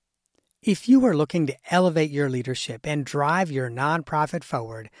If you are looking to elevate your leadership and drive your nonprofit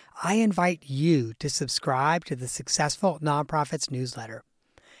forward, I invite you to subscribe to the Successful Nonprofits newsletter.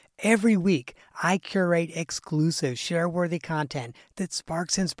 Every week, I curate exclusive, share-worthy content that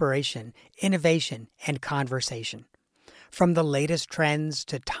sparks inspiration, innovation, and conversation. From the latest trends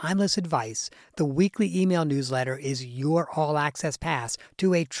to timeless advice, the weekly email newsletter is your all-access pass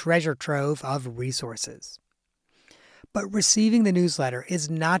to a treasure trove of resources. But receiving the newsletter is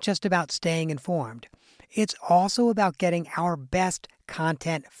not just about staying informed. It's also about getting our best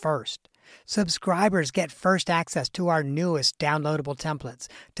content first. Subscribers get first access to our newest downloadable templates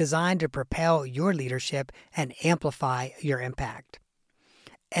designed to propel your leadership and amplify your impact.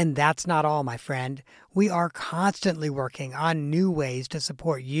 And that's not all, my friend. We are constantly working on new ways to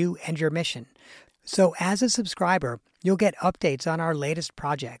support you and your mission. So as a subscriber, you'll get updates on our latest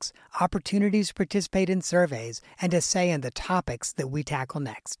projects, opportunities to participate in surveys, and to say in the topics that we tackle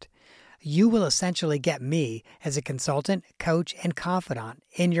next. You will essentially get me as a consultant, coach, and confidant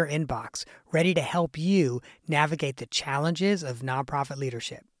in your inbox, ready to help you navigate the challenges of nonprofit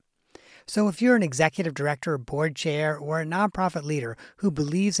leadership. So if you're an executive director, board chair, or a nonprofit leader who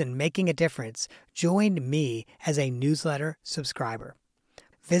believes in making a difference, join me as a newsletter subscriber.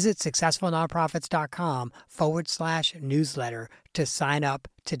 Visit successfulnonprofits.com/newsletter to sign up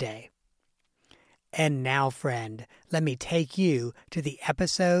today. And now, friend, let me take you to the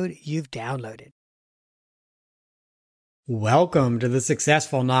episode you've downloaded. Welcome to the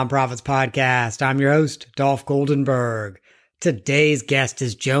Successful Nonprofits Podcast. I'm your host, Dolph Goldenberg. Today's guest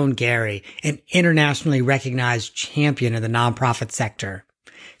is Joan Garry, an internationally recognized champion in the nonprofit sector.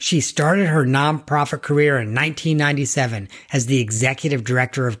 She started her nonprofit career in 1997 as the executive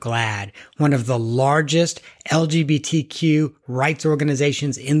director of GLAAD, one of the largest LGBTQ rights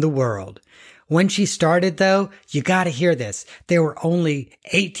organizations in the world. When she started, though, you got to hear this. There were only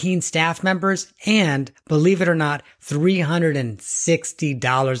 18 staff members and, believe it or not,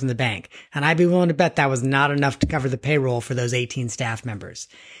 $360 in the bank. And I'd be willing to bet that was not enough to cover the payroll for those 18 staff members.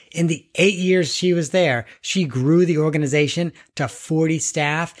 In the 8 years she was there, she grew the organization to 40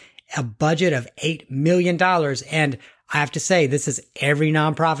 staff, a budget of $8 million. And I have to say, this is every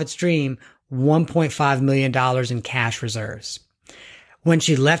nonprofit's dream, $1.5 million in cash reserves. When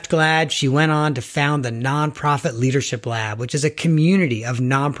she left GLAAD, she went on to found the Nonprofit Leadership Lab, which is a community of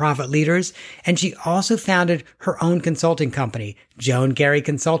nonprofit leaders. And she also founded her own consulting company, Joan Garry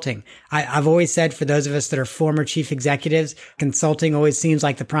Consulting. I've always said, for those of us that are former chief executives, consulting always seems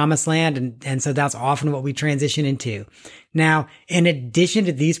like the promised land. And so that's often what we transition into. Now, in addition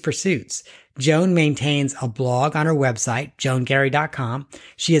to these pursuits, Joan maintains a blog on her website, joangarry.com.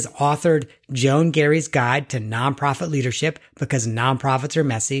 She has authored Joan Garry's Guide to Nonprofit Leadership because nonprofits are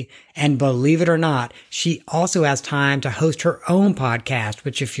messy. And believe it or not, she also has time to host her own podcast,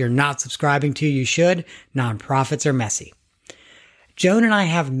 which if you're not subscribing to, you should. Nonprofits are messy. Joan and I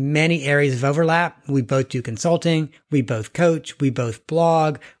have many areas of overlap. We both do consulting. We both coach. We both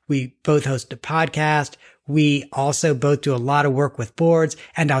blog. We both host a podcast. We also both do a lot of work with boards,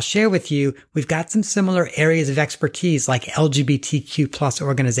 and I'll share with you, we've got some similar areas of expertise like LGBTQ plus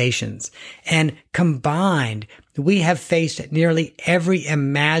organizations. And combined, we have faced nearly every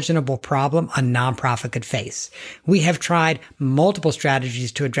imaginable problem a nonprofit could face. We have tried multiple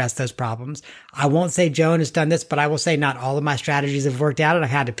strategies to address those problems. I won't say Joan has done this, but I will say not all of my strategies have worked out, and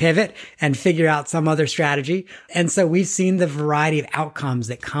I've had to pivot and figure out some other strategy. And so we've seen the variety of outcomes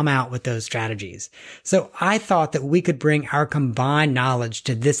that come out with those strategies. So I thought that we could bring our combined knowledge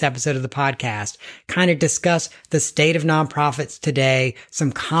to this episode of the podcast, kind of discuss the state of nonprofits today,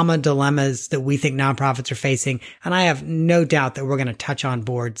 some common dilemmas that we think nonprofits are facing, and I have no doubt that we're going to touch on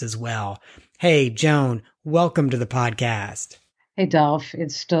boards as well. Hey, Joan, welcome to the podcast. Hey, Dolph.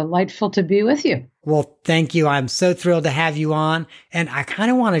 It's delightful to be with you. Well, thank you. I'm so thrilled to have you on. And I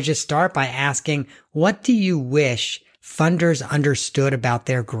kind of want to just start by asking, what do you wish funders understood about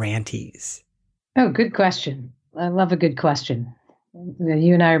their grantees? Oh, good question. I love a good question.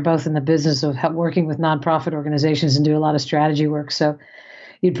 You and I are both in the business of working with nonprofit organizations and do a lot of strategy work. So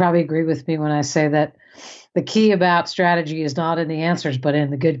you'd probably agree with me when I say that the key about strategy is not in the answers, but in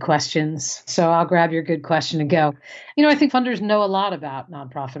the good questions. So I'll grab your good question and go. I think funders know a lot about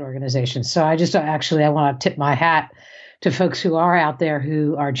nonprofit organizations. So I want to tip my hat to folks who are out there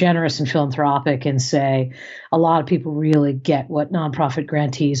who are generous and philanthropic and say a lot of people really get what nonprofit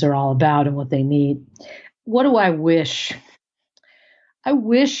grantees are all about and what they need. What do I wish? I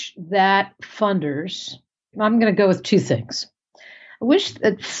wish that funders, I'm going to go with two things. I wish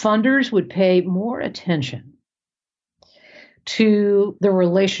that funders would pay more attention to the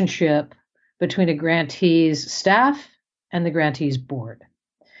relationship between a grantee's staff and the grantee's board.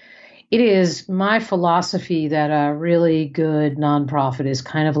 It is my philosophy that a really good nonprofit is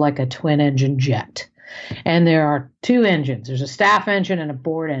kind of like a twin engine jet. And there are two engines. There's a staff engine and a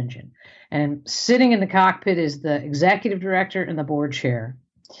board engine. And sitting in the cockpit is the executive director and the board chair.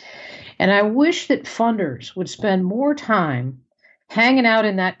 And I wish that funders would spend more time hanging out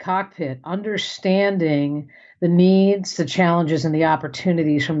in that cockpit, understanding the needs, the challenges, and the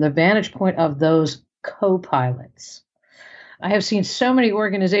opportunities from the vantage point of those co-pilots. I have seen so many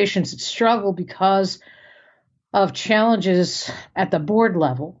organizations that struggle because of challenges at the board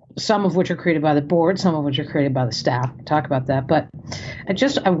level, some of which are created by the board, some of which are created by the staff. We'll talk about that. But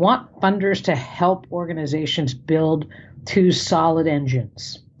I want funders to help organizations build two solid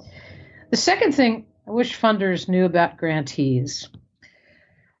engines. The second thing I wish funders knew about grantees.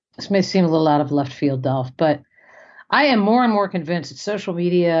 This may seem a little out of left field, Dolph, but I am more and more convinced that social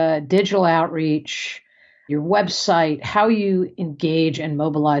media, digital outreach, your website, how you engage and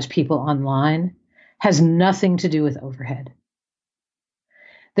mobilize people online has nothing to do with overhead.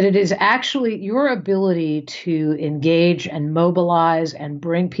 That it is actually your ability to engage and mobilize and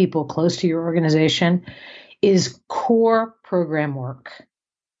bring people close to your organization is core program work.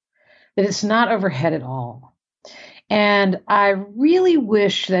 That it's not overhead at all. And I really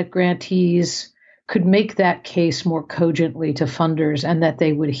wish that grantees could make that case more cogently to funders and that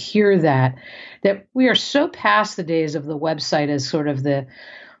they would hear that we are so past the days of the website as sort of the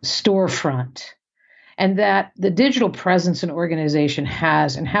storefront, and that the digital presence an organization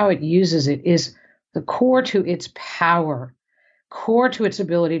has and how it uses it is the core to its power, core to its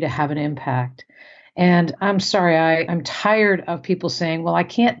ability to have an impact. And I'm sorry, I'm tired of people saying, well, I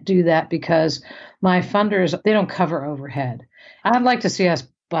can't do that because my funders, they don't cover overhead. I'd like to see us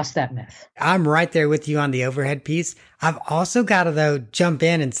bust that myth. I'm right there with you on the overhead piece. I've also got to, though, jump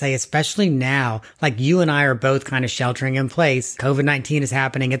in and say, especially now, like you and I are both kind of sheltering in place. COVID-19 is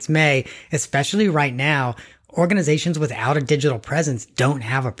happening. It's May. Especially right now, organizations without a digital presence don't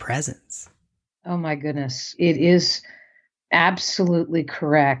have a presence. Oh, my goodness. It is absolutely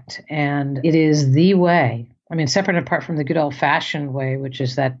correct. And it is the way. I mean, separate and apart from the good old fashioned way, which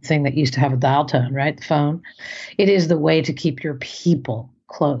is that thing that used to have a dial tone, right? The phone. It is the way to keep your people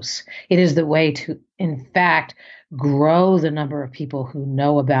close. It is the way to, in fact, grow the number of people who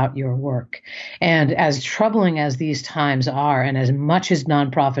know about your work. And as troubling as these times are, and as much as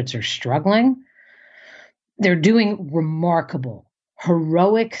nonprofits are struggling, they're doing remarkable,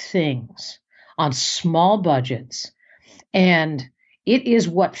 heroic things on small budgets. And it is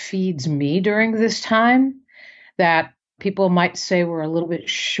what feeds me during this time, that people might say we're a little bit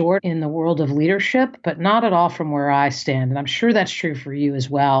short in the world of leadership, but not at all from where I stand. And I'm sure that's true for you as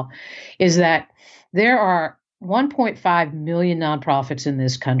well, is that there are 1.5 million nonprofits in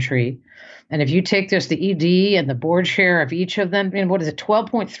this country. And if you take this, the ED and the board chair of each of them, and what is it,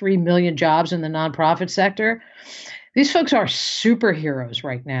 12.3 million jobs in the nonprofit sector, these folks are superheroes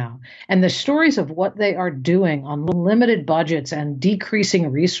right now. And the stories of what they are doing on limited budgets and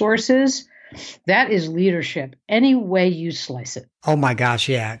decreasing resources, that is leadership, any way you slice it. Oh my gosh,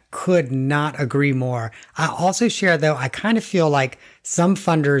 yeah. Could not agree more. I also share, though, I kind of feel like some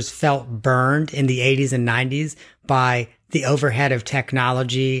funders felt burned in the 80s and 90s by the overhead of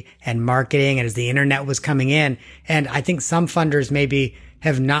technology and marketing and as the internet was coming in. And I think some funders maybe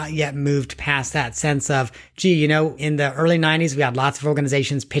have not yet moved past that sense of, gee, you know, in the early 90s, we had lots of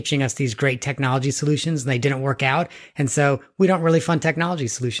organizations pitching us these great technology solutions and they didn't work out. And so we don't really fund technology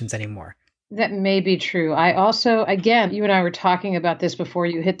solutions anymore. That may be true. I also, again, you and I were talking about this before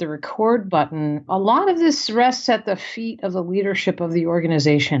you hit the record button. A lot of this rests at the feet of the leadership of the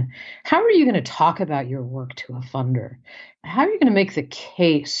organization. How are you going to talk about your work to a funder? How are you going to make the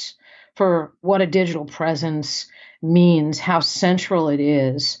case for what a digital presence means, how central it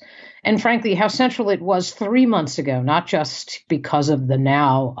is, and frankly, how central it was 3 months ago, not just because of the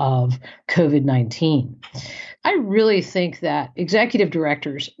now of COVID-19. I really think that executive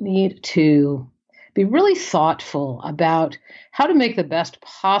directors need to be really thoughtful about how to make the best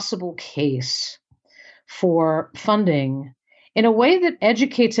possible case for funding in a way that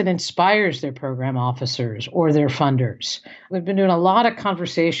educates and inspires their program officers or their funders. We've been doing a lot of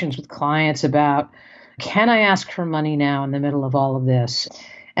conversations with clients about, can I ask for money now in the middle of all of this?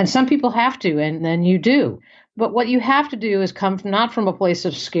 And some people have to, and then you do. But what you have to do is come not from a place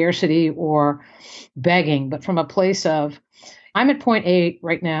of scarcity or begging, but from a place of, I'm at point A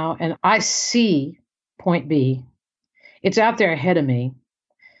right now, and I see point B. It's out there ahead of me,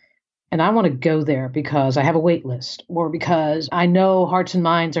 and I want to go there because I have a wait list or because I know hearts and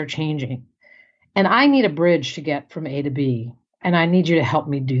minds are changing. And I need a bridge to get from A to B, and I need you to help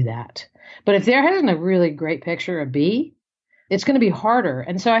me do that. But if there isn't a really great picture of B, it's going to be harder.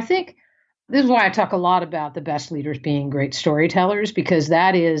 And so I think This is why I talk a lot about the best leaders being great storytellers, because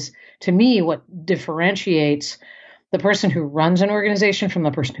that is, to me, what differentiates the person who runs an organization from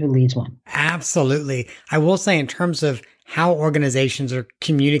the person who leads one. Absolutely. I will say, in terms of how organizations are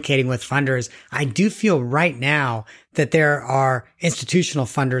communicating with funders, I do feel right now that there are institutional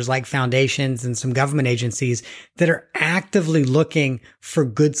funders like foundations and some government agencies that are actively looking for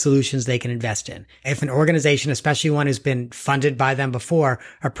good solutions they can invest in. If an organization, especially one who's been funded by them before,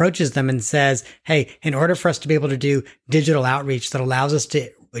 approaches them and says, hey, in order for us to be able to do digital outreach that allows us to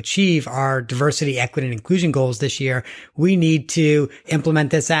achieve our diversity, equity, and inclusion goals this year, we need to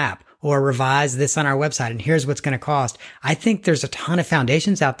implement this app or revise this on our website, and here's what's going to cost. I think there's a ton of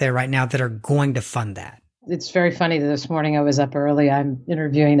foundations out there right now that are going to fund that. It's very funny that this morning I was up early. I'm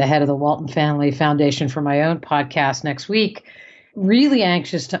interviewing the head of the Walton Family Foundation for my own podcast next week. Really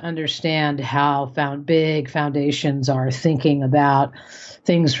anxious to understand how big foundations are thinking about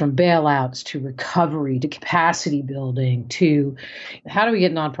things from bailouts to recovery to capacity building to how do we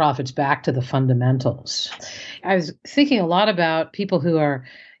get nonprofits back to the fundamentals. I was thinking a lot about people who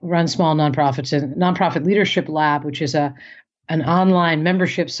run small nonprofits, and Nonprofit Leadership Lab, which is an online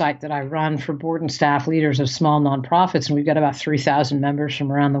membership site that I run for board and staff leaders of small nonprofits. And we've got about 3,000 members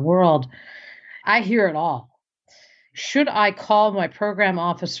from around the world. I hear it all. Should I call my program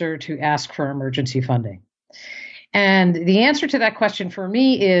officer to ask for emergency funding? And the answer to that question for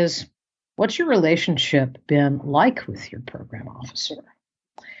me is, what's your relationship been like with your program officer?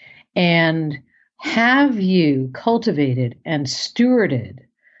 And have you cultivated and stewarded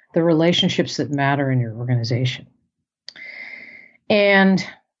the relationships that matter in your organization? And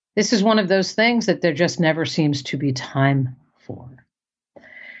this is one of those things that there just never seems to be time for.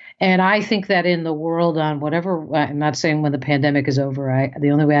 And I think that in the world on whatever, I'm not saying when the pandemic is over, the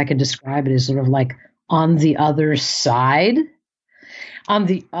only way I can describe it is sort of like on the other side. On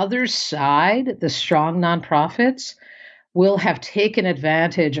the other side, the strong nonprofits will have taken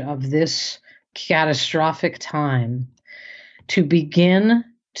advantage of this catastrophic time to begin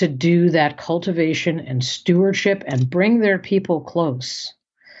to do that cultivation and stewardship and bring their people close,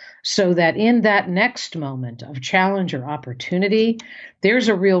 so that in that next moment of challenge or opportunity, there's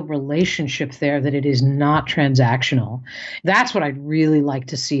a real relationship there, that it is not transactional. That's what I'd really like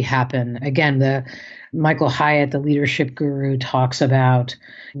to see happen. Again, the Michael Hyatt, the leadership guru, talks about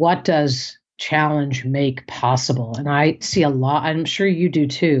what does challenge make possible. And I see a lot, I'm sure you do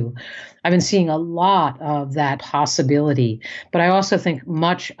too. I've been seeing a lot of that possibility, but I also think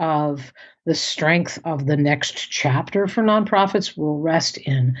much of the strength of the next chapter for nonprofits will rest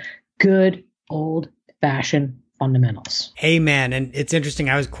in good old-fashioned fundamentals. Amen. And it's interesting.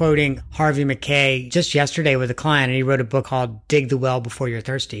 I was quoting Harvey Mackay just yesterday with a client, and he wrote a book called Dig the Well Before You're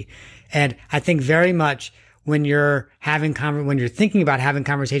Thirsty. And I think very much when you're thinking about having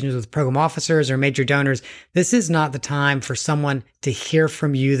conversations with program officers or major donors, this is not the time for someone to hear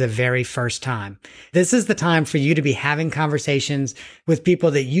from you the very first time. This is the time for you to be having conversations with people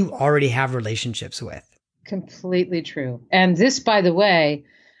that you already have relationships with. Completely true. And this, by the way,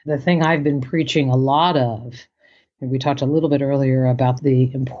 the thing I've been preaching a lot of, and we talked a little bit earlier about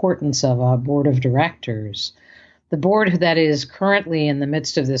the importance of a board of directors. The board that is currently in the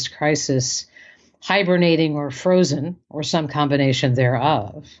midst of this crisis, hibernating or frozen, or some combination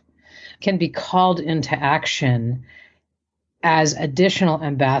thereof, can be called into action as additional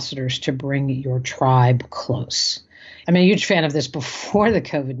ambassadors to bring your tribe close. I'm a huge fan of this before the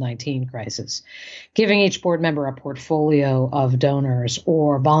COVID-19 crisis, giving each board member a portfolio of donors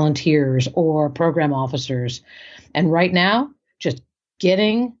or volunteers or program officers. And right now, just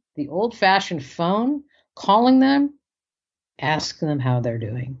getting the old-fashioned phone, calling them, asking them how they're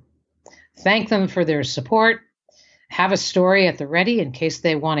doing. Thank them for their support. Have a story at the ready in case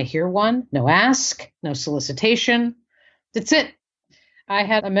they want to hear one. No ask, no solicitation. That's it. I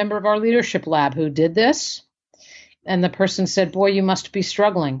had a member of our leadership lab who did this, and the person said, boy, you must be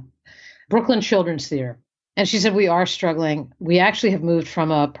struggling. Brooklyn Children's Theater. And she said, we are struggling. We actually have moved from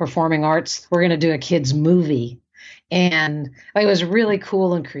a performing arts. We're going to do a kids movie. And it was really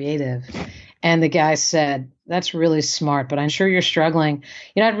cool and creative. And the guy said, that's really smart, but I'm sure you're struggling.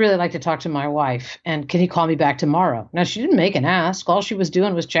 I'd really like to talk to my wife. And can you call me back tomorrow? Now, she didn't make an ask. All she was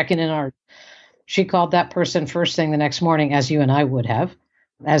doing was checking in she called that person first thing the next morning, as you and I would have,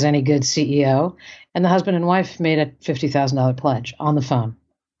 as any good CEO. And the husband and wife made a $50,000 pledge on the phone.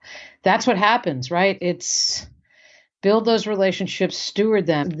 That's what happens, right? It's build those relationships, steward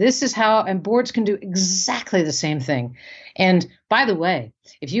them. This is how, and boards can do exactly the same thing. And by the way,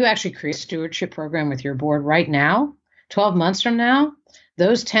 if you actually create a stewardship program with your board right now, 12 months from now,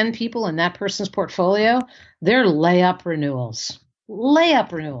 those 10 people in that person's portfolio, they're layup renewals.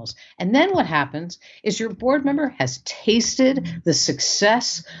 layup renewals. And then what happens is your board member has tasted the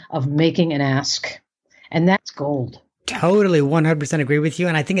success of making an ask. And that's gold. Totally 100% agree with you.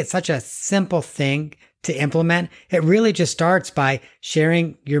 And I think it's such a simple thing to implement. It really just starts by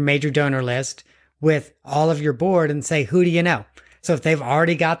sharing your major donor list with all of your board and say, who do you know? So if they've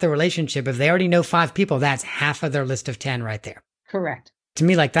already got the relationship, if they already know 5 people, that's half of their list of 10 right there. Correct. To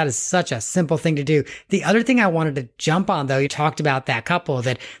me, like that is such a simple thing to do. The other thing I wanted to jump on, though, you talked about that couple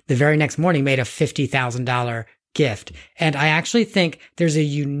that the very next morning made a $50,000 gift. And I actually think there's a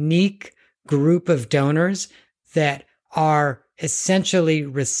unique group of donors that are essentially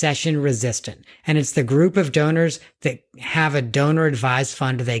recession resistant. And it's the group of donors that have a donor advised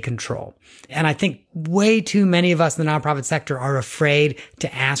fund they control. And I think way too many of us in the nonprofit sector are afraid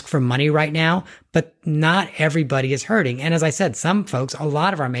to ask for money right now, but not everybody is hurting. And as I said, some folks, a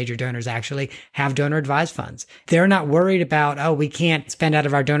lot of our major donors actually have donor advised funds. They're not worried about, oh, we can't spend out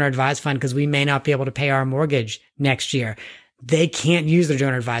of our donor advised fund because we may not be able to pay our mortgage next year. They can't use their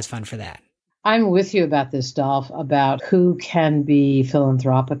donor advised fund for that. I'm with you about this, Dolph, about who can be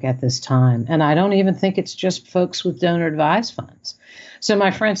philanthropic at this time. And I don't even think it's just folks with donor advised funds. So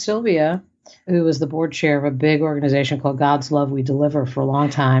my friend Sylvia, who was the board chair of a big organization called God's Love We Deliver for a long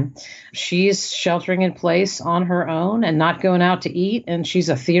time, she's sheltering in place on her own and not going out to eat. And she's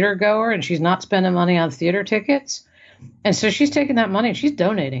a theater goer and she's not spending money on theater tickets. And so she's taking that money and she's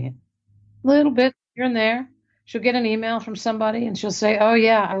donating it a little bit here and there. She'll get an email from somebody and she'll say, oh,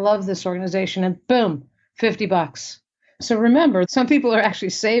 yeah, I love this organization. And boom, $50. So remember, some people are actually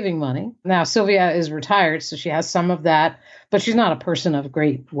saving money. Now, Sylvia is retired, so she has some of that, but she's not a person of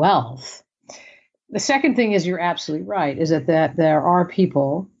great wealth. The second thing is you're absolutely right, is that there are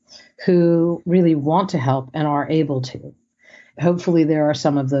people who really want to help and are able to. Hopefully, there are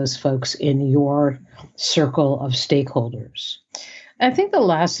some of those folks in your circle of stakeholders. I think the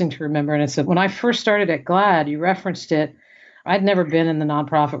last thing to remember, and it's that when I first started at GLAAD, you referenced it, I'd never been in the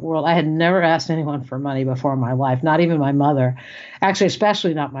nonprofit world. I had never asked anyone for money before in my life, not even my mother. Actually,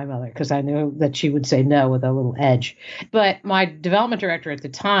 especially not my mother, because I knew that she would say no with a little edge. But my development director at the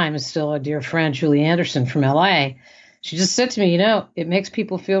time is still a dear friend, Julie Anderson from LA. She just said to me, it makes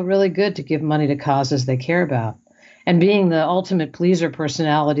people feel really good to give money to causes they care about. And being the ultimate pleaser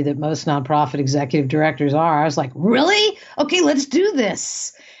personality that most nonprofit executive directors are, I was like, really? Okay, let's do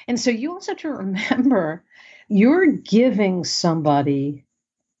this. And so you also have to remember, you're giving somebody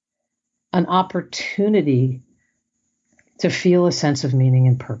an opportunity to feel a sense of meaning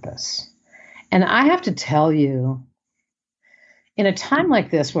and purpose. And I have to tell you, in a time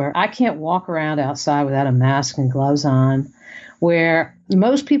like this where I can't walk around outside without a mask and gloves on, where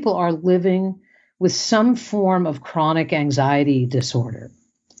most people are living with some form of chronic anxiety disorder,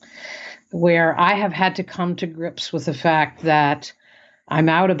 where I have had to come to grips with the fact that I'm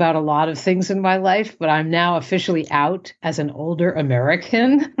out about a lot of things in my life, but I'm now officially out as an older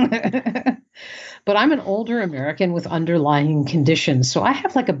American. But I'm an older American with underlying conditions. So I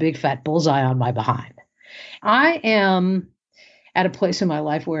have like a big fat bullseye on my behind. I am at a place in my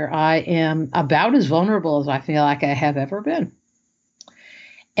life where I am about as vulnerable as I feel like I have ever been.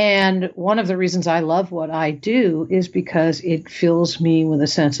 And one of the reasons I love what I do is because it fills me with a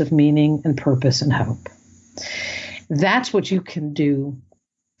sense of meaning and purpose and hope. That's what you can do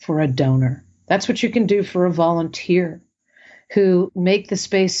for a donor. That's what you can do for a volunteer who make the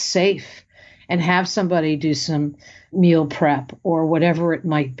space safe and have somebody do some meal prep or whatever it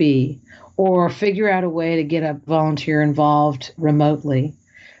might be, or figure out a way to get a volunteer involved remotely.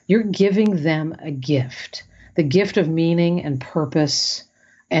 You're giving them a gift, the gift of meaning and purpose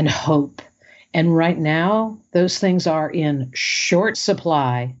and hope. And right now, those things are in short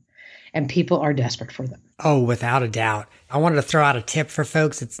supply and people are desperate for them. Oh, without a doubt. I wanted to throw out a tip for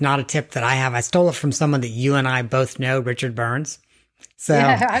folks. It's not a tip that I have. I stole it from someone that you and I both know, Richard Burns. So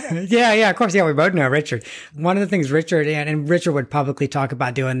yeah, of course. Yeah, we both know Richard. One of the things Richard, and Richard would publicly talk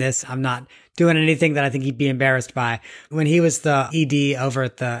about doing this. I'm not doing anything that I think he'd be embarrassed by. When he was the ED over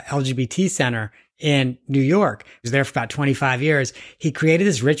at the LGBT Center in New York, he was there for about 25 years. He created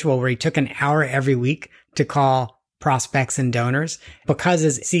this ritual where he took an hour every week to call prospects and donors, because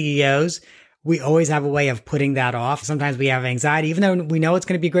as CEOs, we always have a way of putting that off. Sometimes we have anxiety, even though we know it's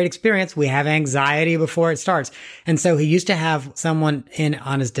going to be a great experience. We have anxiety before it starts. And so he used to have someone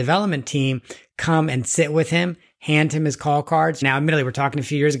on his development team come and sit with him, hand him his call cards. Now, admittedly, we're talking a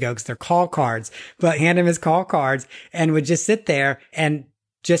few years ago because they're call cards, but hand him his call cards and would just sit there and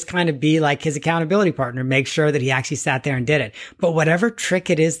just kind of be like his accountability partner, make sure that he actually sat there and did it. But whatever trick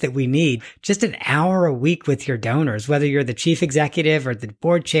it is that we need, just an hour a week with your donors, whether you're the chief executive or the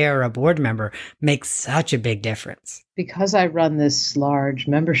board chair or a board member, makes such a big difference. Because I run this large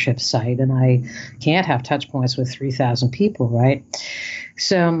membership site and I can't have touch points with 3,000 people, right?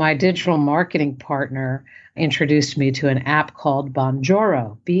 So my digital marketing partner introduced me to an app called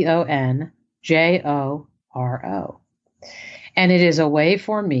Bonjoro, Bonjoro. And it is a way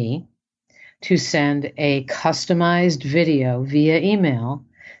for me to send a customized video via email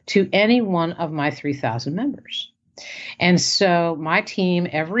to any one of my 3,000 members. And so my team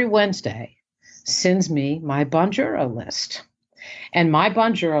every Wednesday sends me my Bonjoro list. And my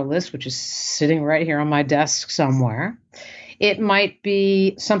Bonjoro list, which is sitting right here on my desk somewhere, it might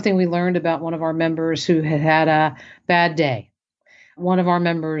be something we learned about one of our members who had had a bad day. One of our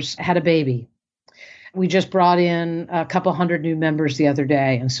members had a baby. We just brought in a couple hundred new members the other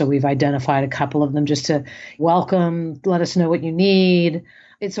day. And so we've identified a couple of them just to welcome, let us know what you need.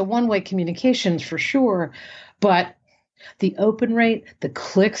 It's a one-way communication for sure. But the open rate, the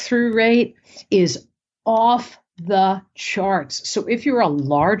click-through rate is off the charts. So if you're a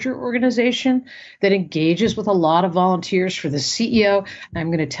larger organization that engages with a lot of volunteers for the CEO, I'm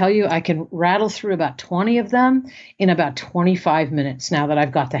going to tell you, I can rattle through about 20 of them in about 25 minutes now that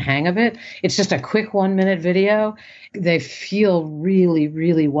I've got the hang of it. It's just a quick 1-minute video. They feel really,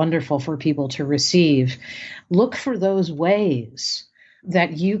 really wonderful for people to receive. Look for those ways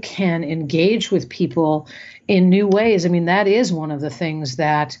that you can engage with people in new ways. I mean, that is one of the things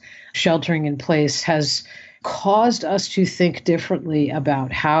that sheltering in place has caused us to think differently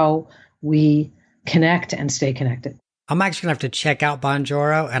about how we connect and stay connected. I'm actually going to have to check out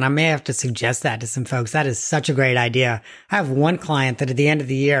Bonjoro, and I may have to suggest that to some folks. That is such a great idea. I have one client that at the end of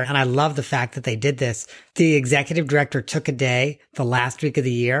the year, and I love the fact that they did this, the executive director took a day the last week of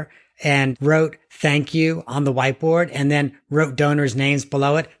the year and wrote thank you on the whiteboard and then wrote donors' names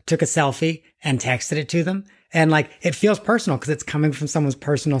below it, took a selfie and texted it to them. And like, it feels personal because it's coming from someone's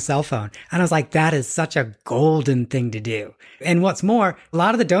personal cell phone. And I was like, that is such a golden thing to do. And what's more, a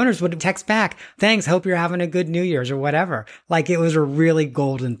lot of the donors would text back, thanks, hope you're having a good New Year's or whatever. Like, it was a really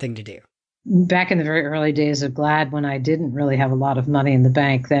golden thing to do. Back in the very early days of GLAAD, when I didn't really have a lot of money in the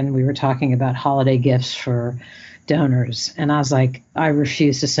bank, then we were talking about holiday gifts for donors. And I was like, I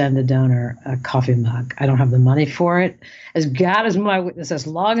refuse to send a donor a coffee mug. I don't have the money for it. As God is my witness, as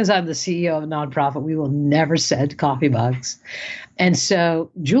long as I'm the CEO of a nonprofit, we will never send coffee mugs. And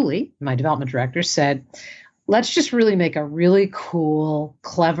so Julie, my development director, said, let's just really make a really cool,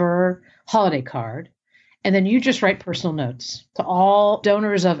 clever holiday card. And then you just write personal notes to all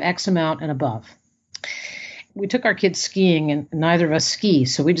donors of X amount and above. We took our kids skiing and neither of us ski.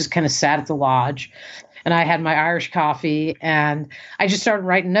 So we just kind of sat at the lodge. And I had my Irish coffee and I just started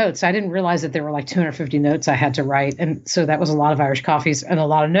writing notes. I didn't realize that there were like 250 notes I had to write. And so that was a lot of Irish coffees and a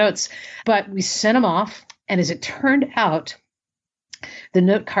lot of notes. But we sent them off. And as it turned out, the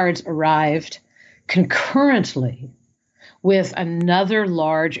note cards arrived concurrently with another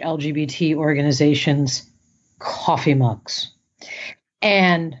large LGBT organization's coffee mugs.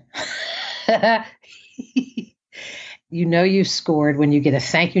 And you know you've scored when you get a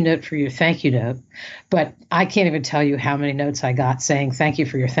thank you note for your thank you note. But I can't even tell you how many notes I got saying thank you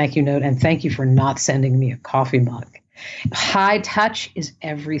for your thank you note and thank you for not sending me a coffee mug. High touch is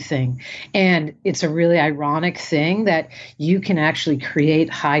everything. And it's a really ironic thing that you can actually create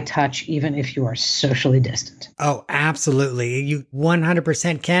high touch even if you are socially distant. Oh, absolutely. You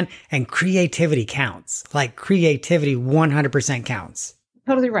 100% can. And creativity counts. Like, creativity 100% counts.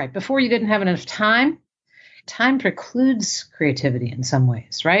 Totally right. Before you didn't have enough time. Time precludes creativity in some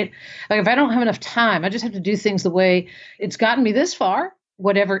ways, right? Like, if I don't have enough time, I just have to do things the way it's gotten me this far,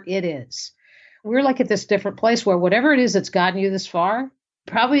 whatever it is. We're like at this different place where whatever it is that's gotten you this far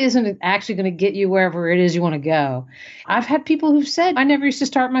probably isn't actually going to get you wherever it is you want to go. I've had people who've said, I never used to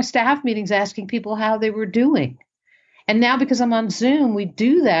start my staff meetings asking people how they were doing. And now because I'm on Zoom, we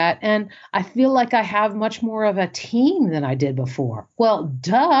do that. And I feel like I have much more of a team than I did before. Well,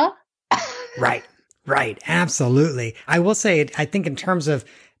 duh. Right. Right. Absolutely. I will say, I think in terms of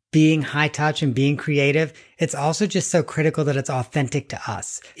being high touch and being creative, it's also just so critical that it's authentic to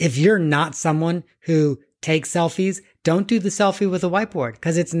us. If you're not someone who takes selfies, don't do the selfie with a whiteboard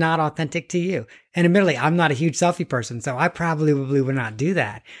because it's not authentic to you. And admittedly, I'm not a huge selfie person, so I probably would not do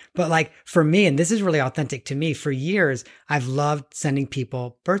that. But like for me, and this is really authentic to me, for years, I've loved sending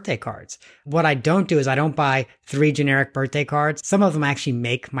people birthday cards. What I don't do is I don't buy 3 generic birthday cards. Some of them I actually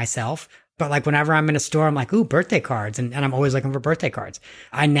make myself. But like whenever I'm in a store, I'm like, ooh, birthday cards. And I'm always looking for birthday cards.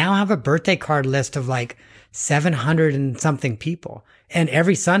 I now have a birthday card list of like 700 and something people. And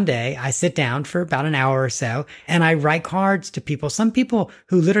every Sunday I sit down for about an hour or so and I write cards to people. Some people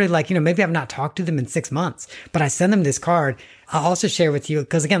who literally maybe I've not talked to them in 6 months, but I send them this card. I'll also share with you,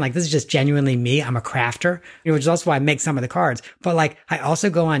 because again, this is just genuinely me. I'm a crafter, which is also why I make some of the cards. But I also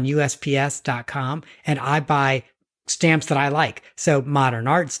go on USPS.com and I buy stamps that I like. So modern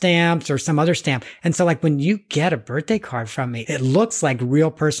art stamps or some other stamp. And so when you get a birthday card from me, it looks like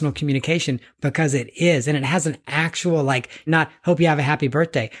real personal communication because it is. And it has an actual, not hope you have a happy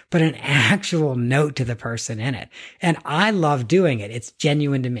birthday, but an actual note to the person in it. And I love doing it. It's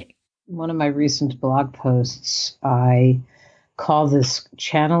genuine to me. One of my recent blog posts, I call this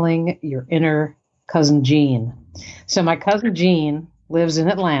channeling your inner cousin Jean. So my cousin Jean lives in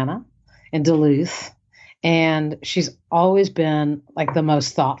Atlanta, in Duluth. And she's always been the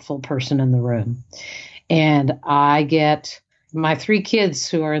most thoughtful person in the room. And I get my 3 kids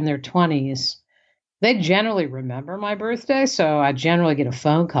who are in their 20s. They generally remember my birthday, so I generally get a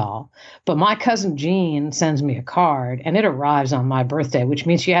phone call. But my cousin Jean sends me a card, and it arrives on my birthday, which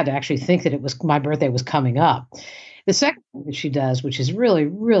means she had to actually think that my birthday was coming up. The second thing that she does, which is really,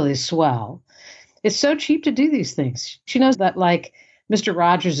 really swell, it's so cheap to do these things. She knows that Mr.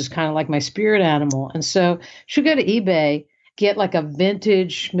 Rogers is kind of like my spirit animal. And so she'll go to eBay, get a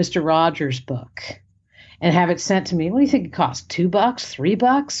vintage Mr. Rogers book and have it sent to me. What do you think it costs? $2,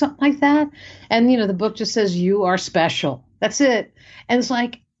 $3, something like that? And, the book just says, "You are special." That's it. And it's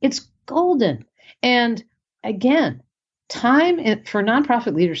it's golden. And again, time for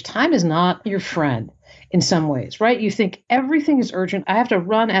nonprofit leaders, time is not your friend. In some ways, right? You think everything is urgent. I have to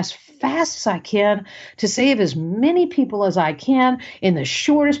run as fast as I can to save as many people as I can in the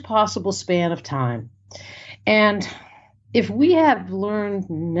shortest possible span of time. And if we have learned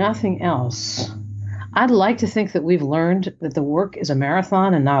nothing else, I'd like to think that we've learned that the work is a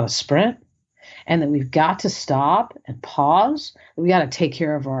marathon and not a sprint, and that we've got to stop and pause. We got to take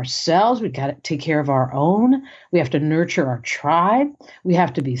care of ourselves. We got to take care of our own. We have to nurture our tribe. We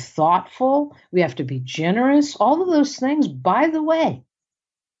have to be thoughtful. We have to be generous. All of those things, by the way,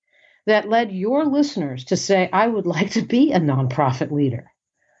 that led your listeners to say, I would like to be a nonprofit leader,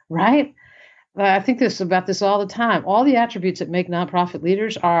 right? I think about this all the time. All the attributes that make nonprofit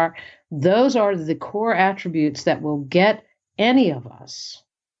leaders are the core attributes that will get any of us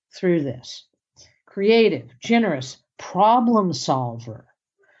through this. Creative, generous, problem solver,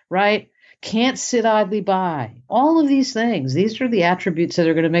 right? Can't sit idly by. All of these things, these are the attributes that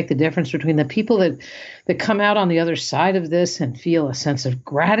are going to make the difference between the people that come out on the other side of this and feel a sense of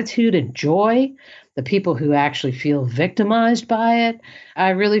gratitude and joy, the people who actually feel victimized by it.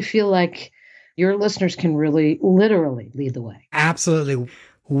 I really feel like your listeners can really literally lead the way. Absolutely.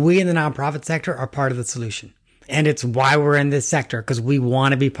 We in the nonprofit sector are part of the solution. And it's why we're in this sector, because we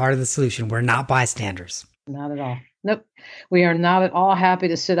want to be part of the solution. We're not bystanders. Not at all. Nope. We are not at all happy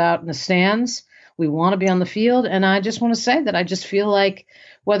to sit out in the stands. We want to be on the field. And I just want to say that I just feel like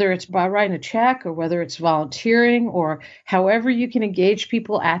whether it's by writing a check or whether it's volunteering or however you can engage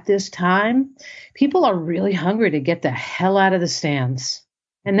people at this time, people are really hungry to get the hell out of the stands.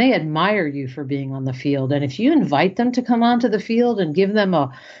 And they admire you for being on the field. And if you invite them to come onto the field and give them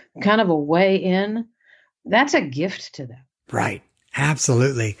a kind of a way in, that's a gift to them. Right.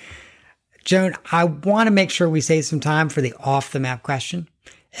 Absolutely. Joan, I want to make sure we save some time for the off the map question.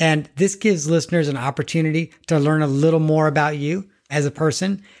 And this gives listeners an opportunity to learn a little more about you as a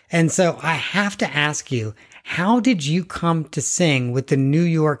person. And so I have to ask you, how did you come to sing with the New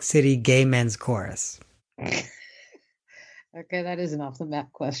York City Gay Men's Chorus? Okay, that is an off the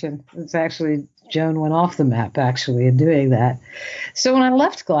map question. It's actually, Joan went off the map actually in doing that. So when I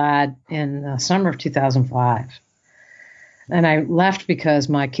left GLAAD in the summer of 2005, and I left because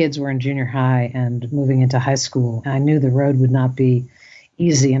my kids were in junior high and moving into high school, I knew the road would not be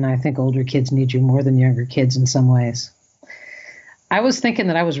easy. And I think older kids need you more than younger kids in some ways. I was thinking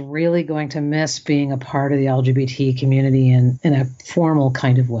that I was really going to miss being a part of the LGBT community in a formal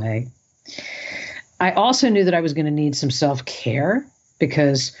kind of way. I also knew that I was going to need some self-care,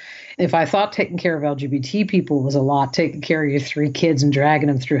 because if I thought taking care of LGBT people was a lot, taking care of your 3 kids and dragging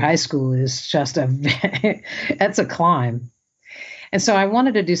them through high school is just that's a climb. And so I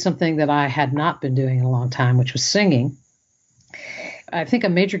wanted to do something that I had not been doing in a long time, which was singing. I think a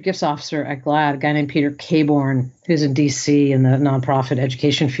major gifts officer at GLAAD, a guy named Peter Caborn, who's in D.C. in the nonprofit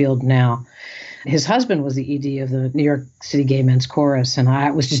education field now, his husband was the ED of the New York City Gay Men's Chorus. And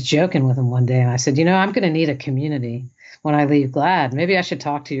I was just joking with him one day. And I said, I'm going to need a community when I leave GLAAD. Maybe I should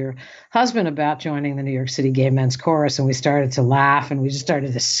talk to your husband about joining the New York City Gay Men's Chorus. And we started to laugh and we just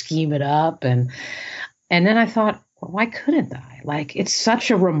started to scheme it up. And then I thought, well, why couldn't I? It's such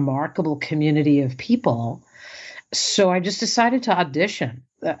a remarkable community of people. So I just decided to audition.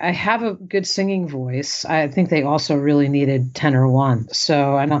 I have a good singing voice. I think they also really needed tenor one.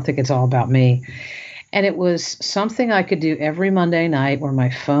 So I don't think it's all about me. And it was something I could do every Monday night where my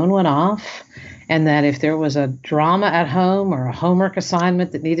phone went off. And that if there was a drama at home or a homework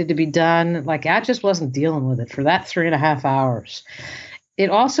assignment that needed to be done, like I just wasn't dealing with it for that 3.5 hours. It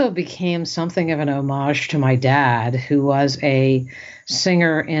also became something of an homage to my dad, who was a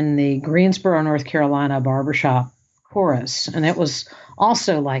singer in the Greensboro, North Carolina barbershop chorus. And it was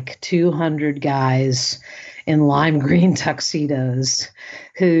also like 200 guys in lime green tuxedos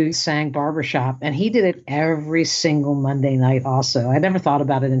who sang barbershop. And he did it every single Monday night also. I never thought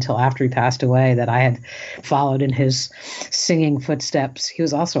about it until after he passed away that I had followed in his singing footsteps. He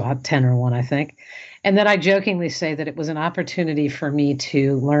was also a tenor one, I think. And then I jokingly say that it was an opportunity for me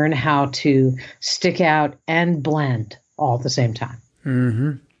to learn how to stick out and blend all at the same time.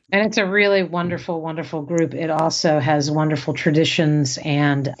 Mm-hmm. And it's a really wonderful, wonderful group. It also has wonderful traditions,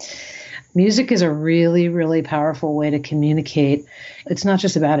 and music is a really, really powerful way to communicate. It's not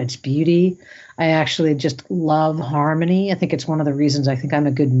just about its beauty. I actually just love harmony. I think it's one of the reasons I think I'm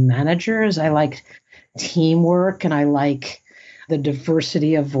a good manager is I like teamwork and I like the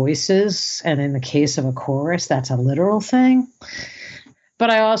diversity of voices. And in the case of a chorus, that's a literal thing. But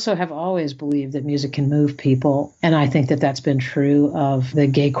I also have always believed that music can move people. And I think that that's been true of the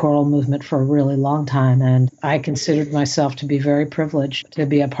gay choral movement for a really long time. And I considered myself to be very privileged to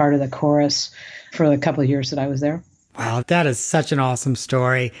be a part of the chorus for the couple of years that I was there. Wow, that is such an awesome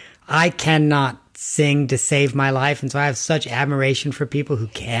story. I cannot sing to save my life. And so I have such admiration for people who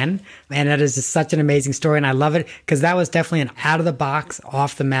can. And that is just such an amazing story. And I love it because that was definitely an out of the box,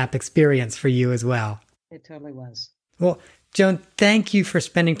 off the map experience for you as well. It totally was. Well, Joan, thank you for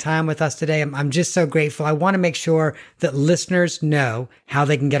spending time with us today. I'm just so grateful. I want to make sure that listeners know how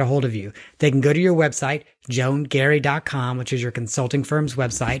they can get a hold of you. They can go to your website, joangary.com, which is your consulting firm's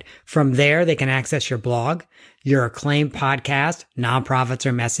website. From there, they can access your blog, your acclaimed podcast, Nonprofits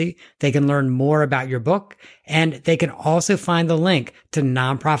Are Messy. They can learn more about your book, and they can also find the link to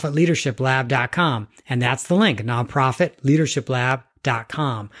nonprofitleadershiplab.com. And that's the link,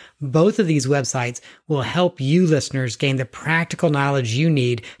 nonprofitleadershiplab.com. Both of these websites will help you listeners gain the practical knowledge you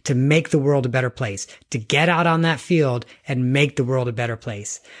need to make the world a better place, to get out on that field and make the world a better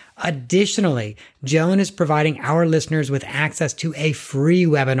place. Additionally, Joan is providing our listeners with access to a free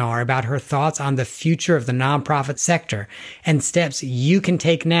webinar about her thoughts on the future of the nonprofit sector and steps you can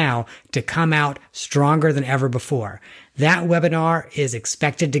take now to come out stronger than ever before. That webinar is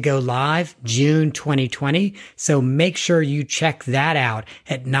expected to go live June 2020, so make sure you check that out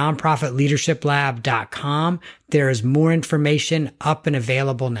at nonprofitleadershiplab.com. There is more information up and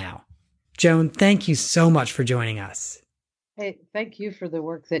available now. Joan, thank you so much for joining us. Hey, thank you for the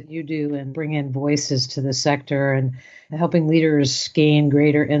work that you do and bring in voices to the sector and helping leaders gain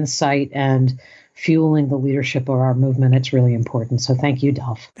greater insight and fueling the leadership of our movement. It's really important. So thank you,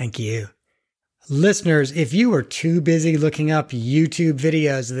 Dolph. Thank you. Listeners, if you were too busy looking up YouTube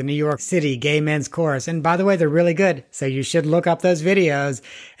videos of the New York City Gay Men's Chorus, and by the way, they're really good, so you should look up those videos,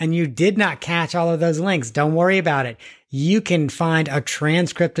 and you did not catch all of those links, don't worry about it. You can find a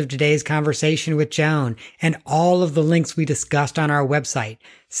transcript of today's conversation with Joan and all of the links we discussed on our website,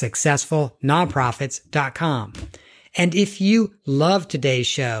 successfulnonprofits.com. And if you love today's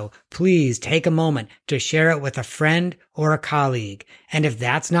show, please take a moment to share it with a friend or a colleague. And if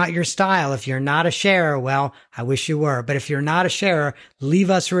that's not your style, if you're not a sharer, well, I wish you were. But if you're not a sharer, leave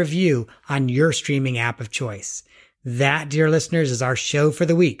us a review on your streaming app of choice. That, dear listeners, is our show for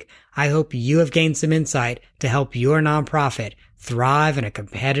the week. I hope you have gained some insight to help your nonprofit thrive in a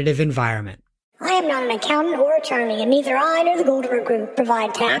competitive environment. I am not an accountant or attorney, and neither I nor the Goldberg Group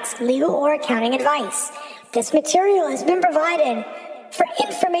provide tax, legal, or accounting advice. This material has been provided for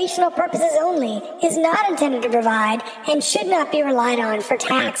informational purposes only, is not intended to provide, and should not be relied on for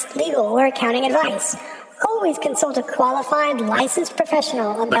tax, legal, or accounting advice. Always consult a qualified, licensed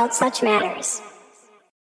professional about such matters.